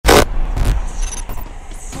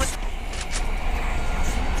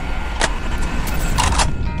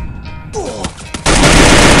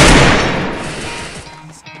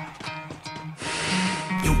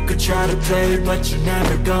play, but you're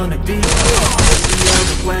never gonna be me. Look the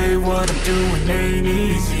other way, what I'm doing ain't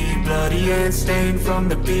easy. Bloody hands stained from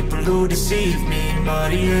the people who deceive me.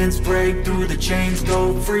 Muddy hands break through the chains,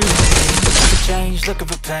 go free. Looking for change, looking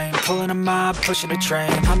for pain, pulling a mob, pushing a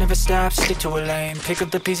train. I'll never stop, stick to a lane, pick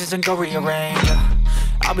up the pieces and go rearrange.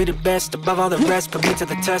 I'll be the best above all the rest, put me to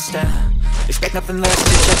the test and expect nothing less. To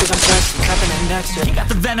check as I'm pressed, what's happening next? Yeah. He got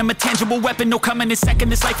the venom, a tangible weapon, no coming in second.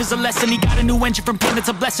 This life is a lesson. He got a new engine from pain, it's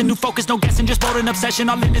a blessing. New focus, no guessing, just bold and obsession.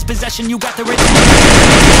 All in his possession, you got the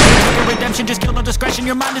redemption, just kill no discretion.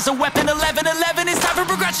 Your mind is a weapon. 11-11, it's time for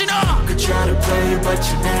progression. You could try to play, but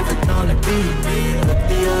you're never gonna be me. Look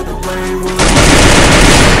the other way, we're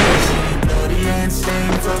bloody hands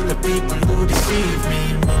stained from the people who deceive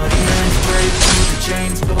me. Muddy hands break through the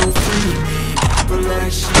chains, go free me. People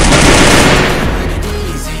like shit, find it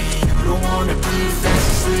easy. You don't wanna be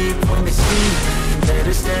fast asleep when they see me.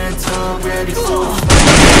 Better stand tall, ready for a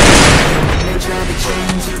fight. When they try to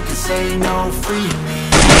change, you can say no, free me.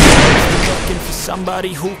 Looking for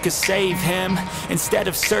somebody who could save him, instead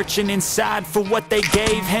of searching inside for what they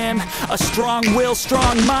gave him. A strong will,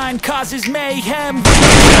 strong mind causes mayhem.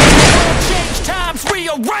 Change times,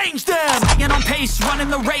 rearrange them. Staying on pace, running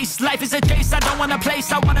the race. Life is a chase, I don't want a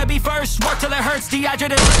place. I wanna be first, work till it hurts.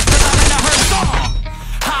 Dehydrated till I'm in a hearse.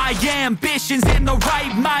 High ambitions in the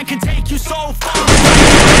right mind can take you so far.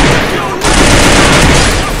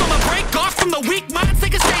 From a break off from the weak minds, they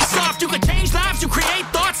can stay soft. You can change lives, you create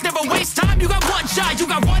thoughts, never waste time. You got one shot, you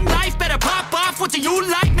got one life, better pop off. What do you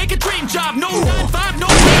like? Make a dream job. No 9-5, no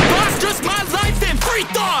big boss, just my life and free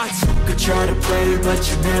thoughts. You could try to play, but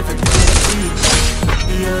you're never gonna be me.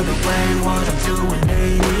 The other way, what I'm doing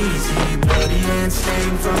ain't easy. Bloody hands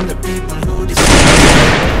stained from the people who deceive me.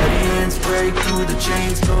 Bloody hands break through the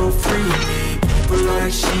chains, go free me. People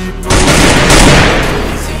like sheep, no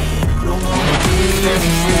easy. You don't wanna be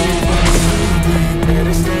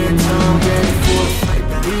better stand tall, ready for a fight,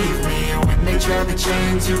 believe me. When they try to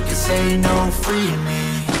change, you can say no, free me.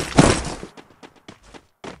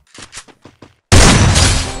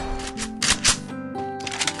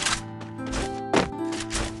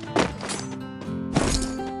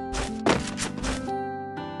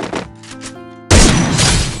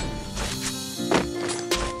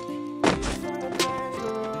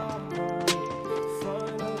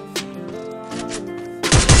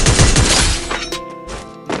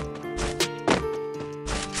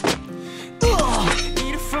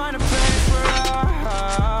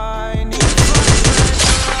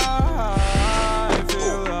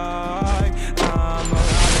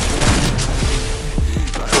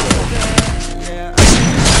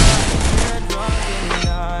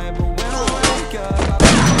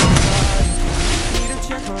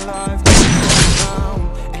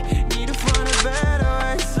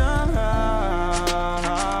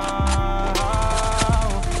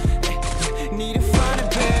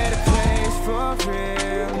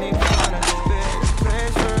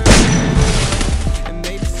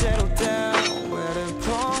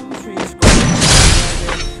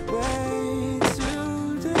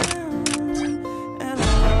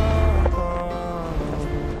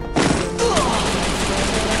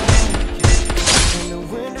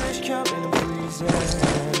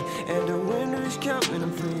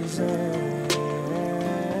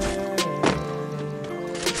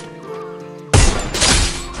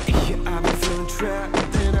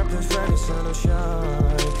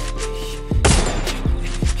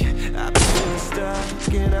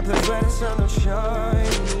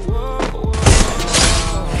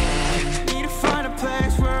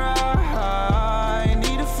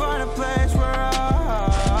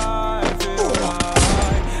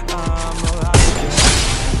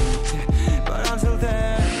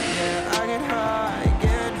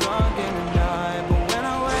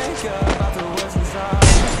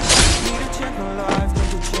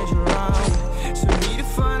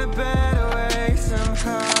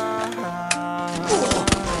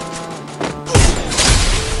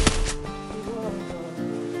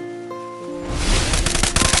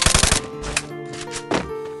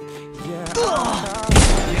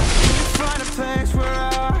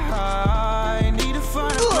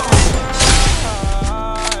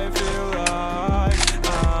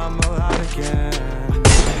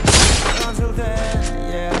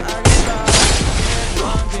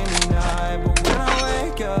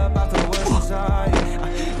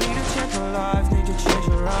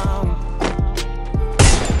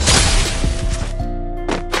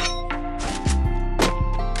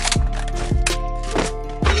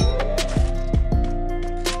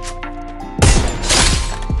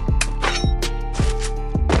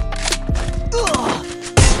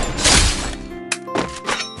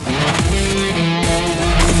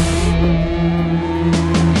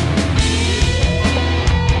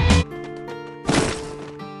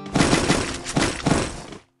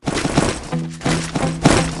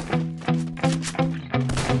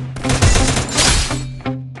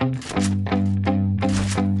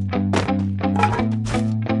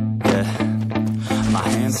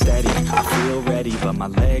 my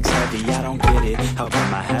legs heavy, I don't get it. How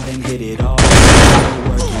come I haven't hit it all? I'm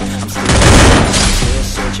working, I'm still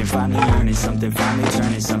searching, finally earning something, finally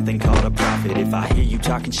turning something called a profit. If I hear you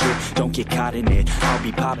talking shit, don't get caught in it. I'll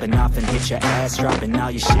be popping off and hit your ass, dropping all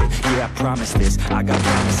your shit. Yeah, I promise this, I got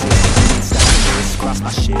promises. You ain't stopping this, cross my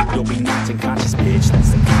shit, you'll be knocked unconscious, bitch. That's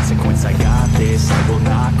the consequence, I got this, I will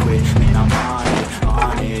not quit. Man, I'm on it,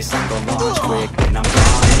 honest, I'm gonna launch quick, then I'm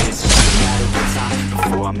gone. It's just a matter of time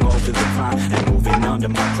before I'm over the climb and moving under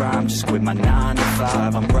my prime. Just quit my 9 to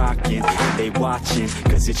 5, I'm rocking, and they watching,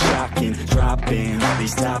 cause it's shocking. Dropping all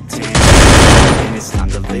these top 10, and it's time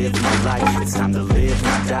to live my life, it's time to live,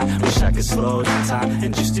 not die. Wish I could slow down time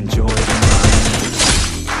and just enjoy the ride.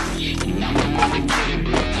 And I'm the one to get it,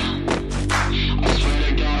 bro. I swear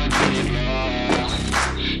to God, I get it,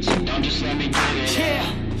 bro. So don't just let me get it. Yeah,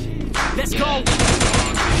 let's go.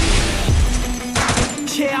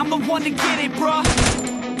 Yeah, I'm the one to get it, bro. I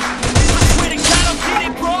swear to God, I'll get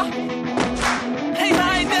it, bro. Hey,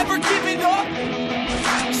 I ain't never giving up.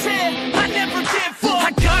 Yeah, I never give up.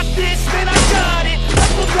 I got this, man, I got it.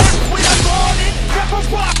 Never rock when I'm on it, never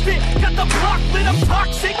rock it. Got the block lit, I'm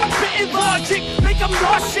toxic, spitting logic, make them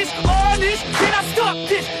nauseous, honest. Then I stop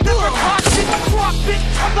this, never cautious, I drop it.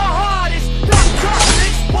 I'm the hardest, not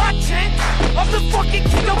toxic, watching. I'm the fucking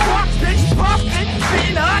king of rock, bitch, poppin',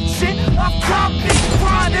 spitting hot shit. I'm topic,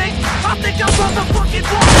 chronic. I think I'm motherfucking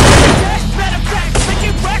lost. Matter of fact,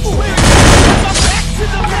 making racks weird. Got my back to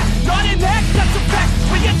the mat, not an act, that's a fact.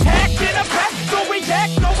 We attack in a pack, no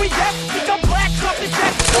react, no react. Think I'm black, off his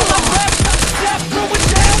ass, pull my rap, step, throw it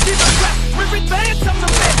down in the rap. We're advanced, I'm the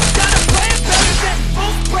man, got a plan better than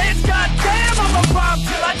most brands. Goddamn, I'm a bomb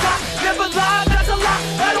till I die. Never lie, that's a lie.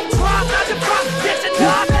 I don't try, not to try. Get to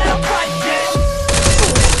die, man, I'm right, yeah.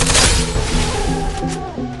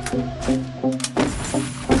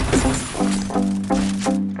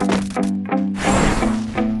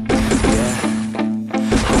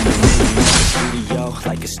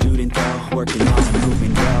 Like a student though, working on a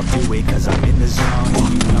movement, yeah, I'll do it cause I'm in the zone.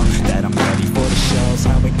 And you know that I'm ready for the shows,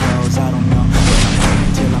 how it goes, I don't know, but I'm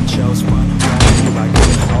waiting till I'm chose. Run, here I go,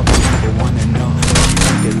 all the people wanna know what you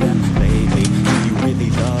think of them lately. Do you really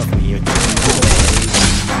love me or do you really hate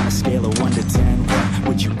me? On a scale of 1 to 10, what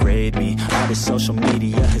would you grade me? All this social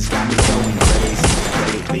media has got me going crazy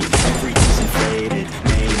lately. Everything's inflated,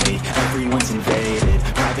 maybe everyone's invaded.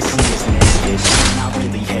 Privacy is naked, and I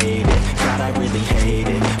really hate it. God, I really hate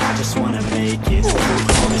it. I just wanna make it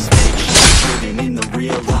through all this fake shit. Living in the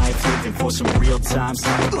real life, living for some real time.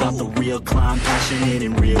 Talk about the real climb, passionate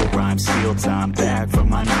in real rhymes. Steal time back from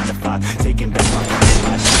my 9 to 5, taking back my life.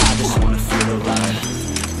 I just wanna feel alive.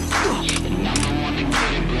 And I'm the one to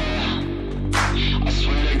get it, bro. I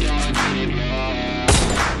swear to God, I get it, bro.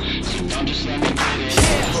 So don't just let me get it.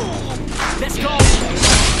 Yeah, let's go.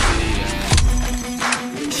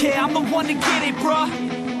 Yeah, I'm the one to get it, bro.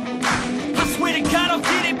 I swear to God, I'll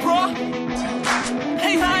get it, bro.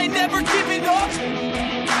 Hey, I ain't never giving up.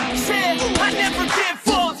 Yeah, I never give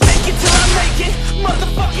up. Make it till I make it.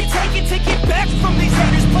 Motherfucking take it back from these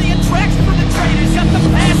haters. Playing tracks for the traitors. Got the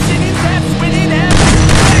passion in that, winning habits.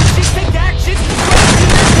 Actions, take actions.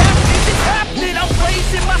 Crashing the captions, it's happening. I'm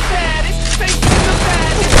raising my status. Facing the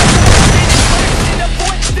madness.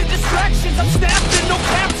 Avoid the distractions. I'm snapping, no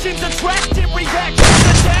captions. Attracting reactions.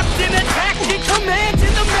 Adapting, attacking,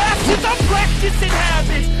 commanding the masses. I'm practicing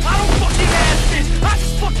habits. I don't fucking ask this, I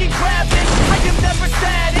just fucking grab it. I am never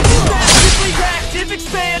static, massively active,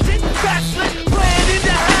 expanding, backslid, planning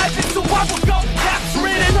to have it. So I will go capture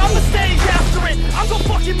it and I'ma stay after it. I'm gonna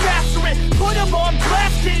fucking master it, put them on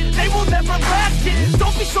blast it. They will never last it,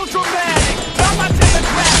 don't be so dramatic. Not my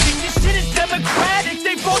demographic, this shit is democratic.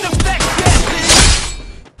 They vote effect, yeah, bitch.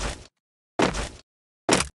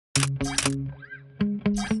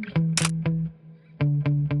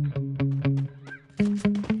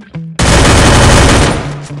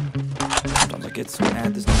 Get so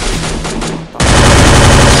mad, there's no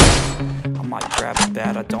I might grab it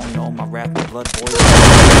bad, I don't know, my rap and blood boils.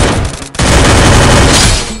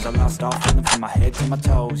 I lost all feeling from my head to my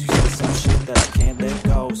toes. You said some shit that I can't let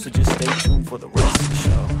go, so just stay tuned for the rest of the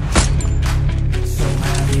show. So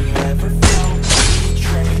have you ever felt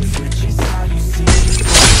betrayed? Which is how you see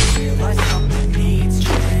it. Realize something needs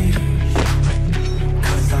change.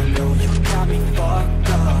 Cause I know you got me fucked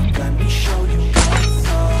up. Let me show you what's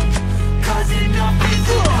up. Cause enough is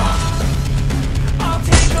enough. I'll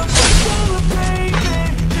take a picture of pain,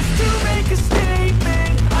 just to make a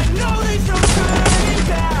statement. I know there's no turning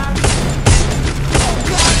back. Oh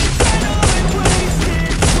God, it's eternal and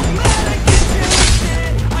wasted. So mad I can taste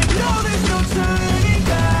it. I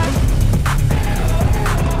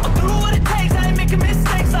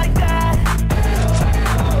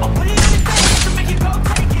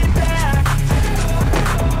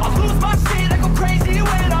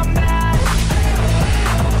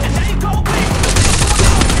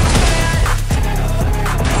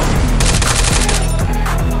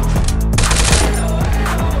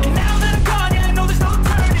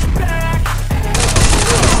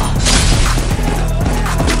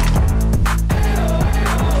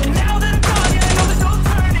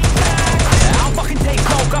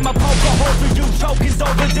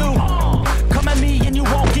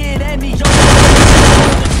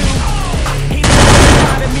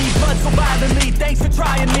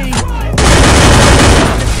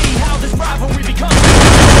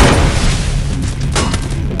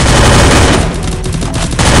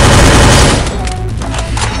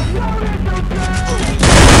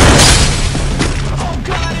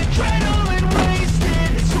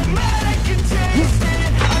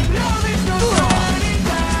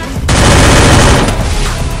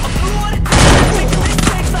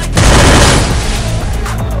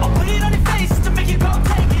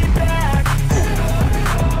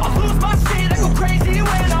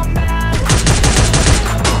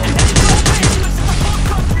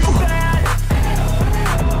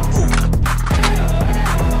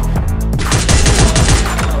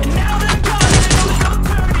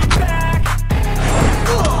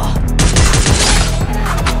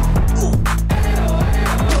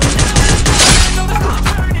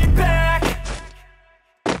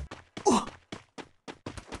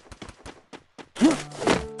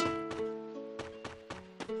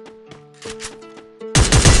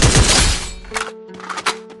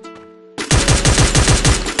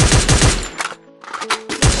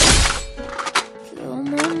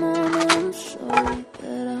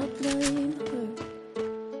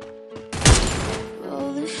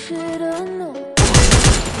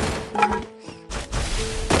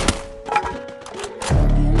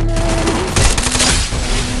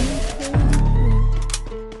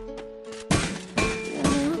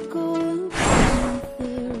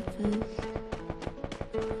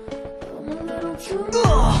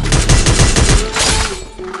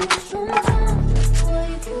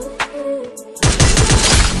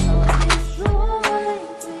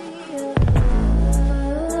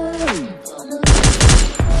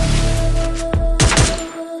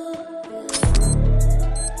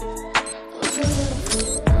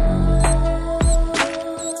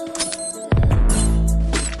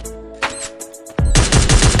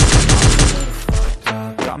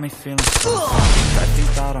Me feeling so I think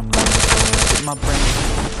that I'm losing. Hit my brain,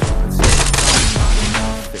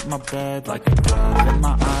 hit my bed like a glove. And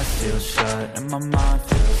my eyes feel shut, and my mind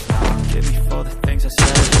feels numb. Get me for the things I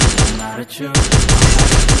said, I'm mad at you. I'm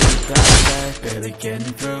bad, barely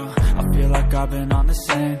getting through. I feel like I've been on the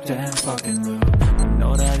same damn fucking loop. I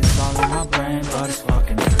know that it's all in my brain, but it's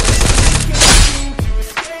fucking true.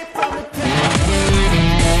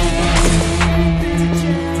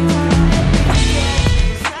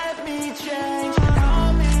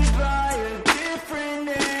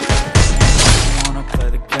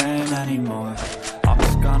 Anymore. I'm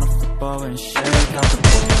just gonna flip over and shake out the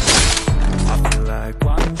board. I feel like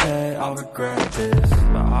one day I'll regret this,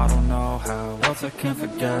 but I don't know how else I can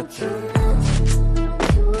forget this.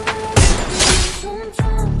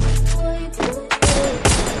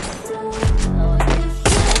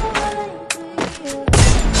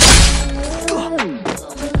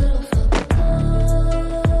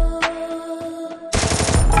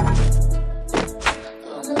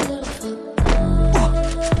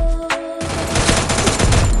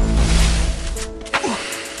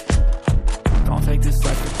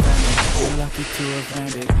 To have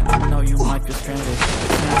landed, I know you might feel stranded.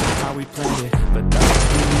 It's not how we planned it, but that's the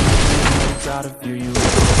beauty. I gotta view you.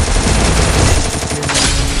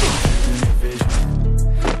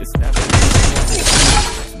 It's never easy.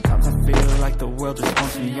 Sometimes I feel like the world just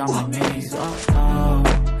wants me on my knees. Oh, oh,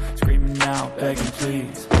 screaming out, begging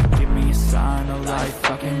please. Give me a sign, a light,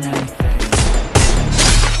 fucking anything.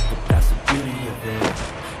 But that's the beauty of it.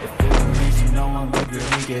 If it were easy, no one would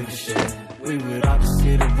really give a shit. We would all just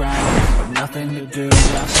sit around, but nothing to do,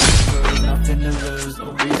 nothing to prove, nothing to lose, no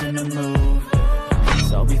reason to move.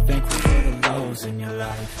 So be thankful for the lows in your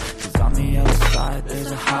life, 'cause on the other side there's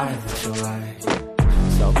a high that you'll like.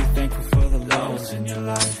 So be thankful for the lows in your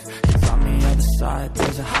life, 'cause on the other side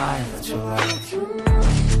there's a high that you'll like.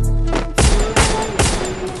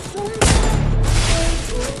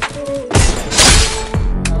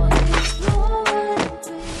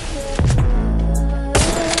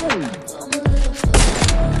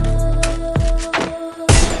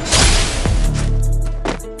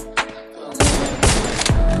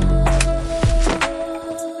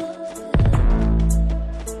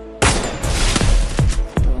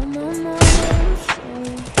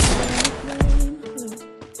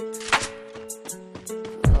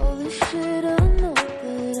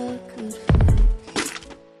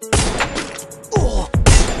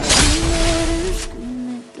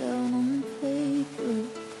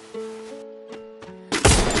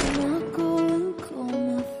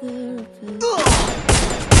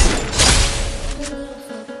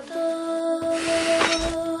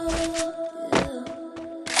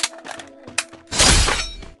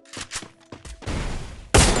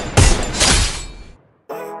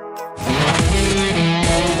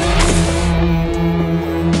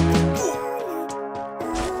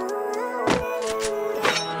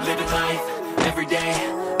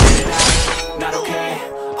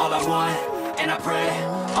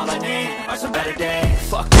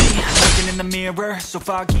 So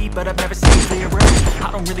foggy, but I've never seen clearer.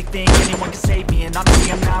 I don't really think anyone can save me, and honestly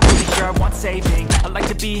I'm not really sure I want saving. I like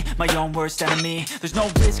to be my own worst enemy. There's no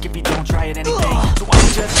risk if you don't try at anything, so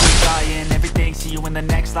I'm just keep trying everything. See you in the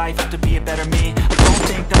next life, have to be a better me. I don't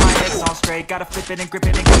think that my head's all straight. Gotta flip it and grip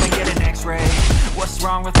it and go and get an x-ray. What's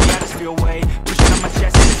wrong with me? I just feel weight pushing on my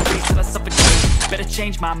chest in this space till I suffocate. Better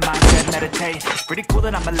change my mindset, meditate. It's pretty cool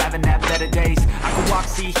that I'm alive and have better days. I can walk,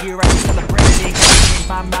 see, hear, I can celebrate. Gotta change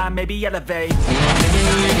my mind, maybe elevate.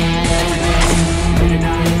 Late at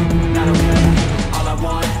night, not okay. All I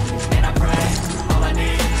want, and I pray, all I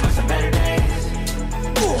need are some better days.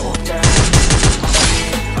 Yeah. All I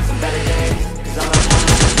need are some better days. 'Cause all I want,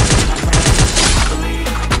 and I pray, I believe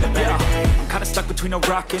in the better days. I'm kinda stuck between a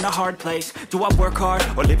rock and a hard place. Do I work hard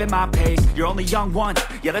or live at my pace? You're only young once,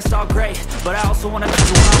 yeah that's all great, but I also wanna make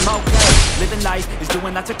sure I'm okay. Living life is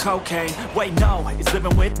doing lots of cocaine. Wait no, it's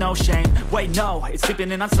living with no shame. Wait no, it's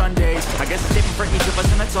sleeping in on Sundays. I guess it's different for each of us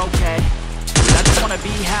and that's okay. But I just wanna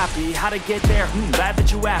be happy, how to get there, glad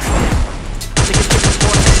that you asked me. think it's different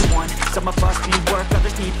for everyone. Some of us need work,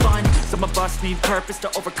 others need fun. Some of us need purpose to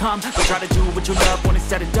overcome. But try to do what you love when it's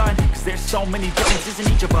said and done. Cause there's so many differences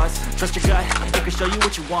in each of us. Trust your gut, it can show you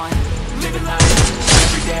what you want. Living life,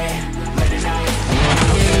 every day, late at night.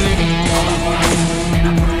 All I want, and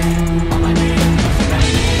I pray, all I need are some better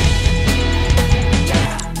days.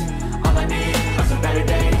 Yeah, all I need are some better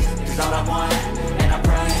days. Cause all I want, and I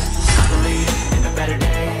pray, I believe in the better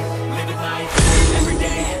days. Living life, every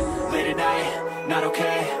day, late at night. Not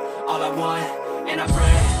okay, all I want, and I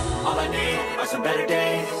pray, all I need are some better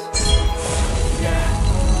days.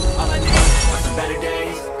 Yeah, all I need are some better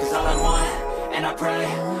days. Cause all I want, and I pray,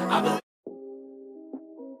 I believe.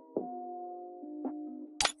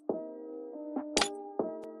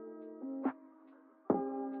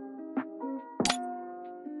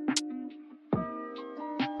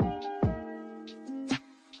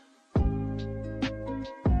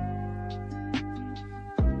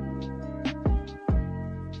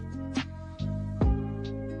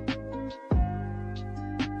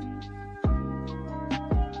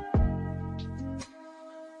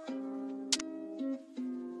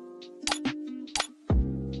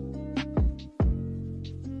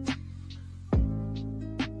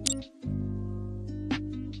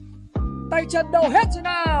 Tay chân đầu hết trên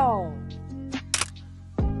nào.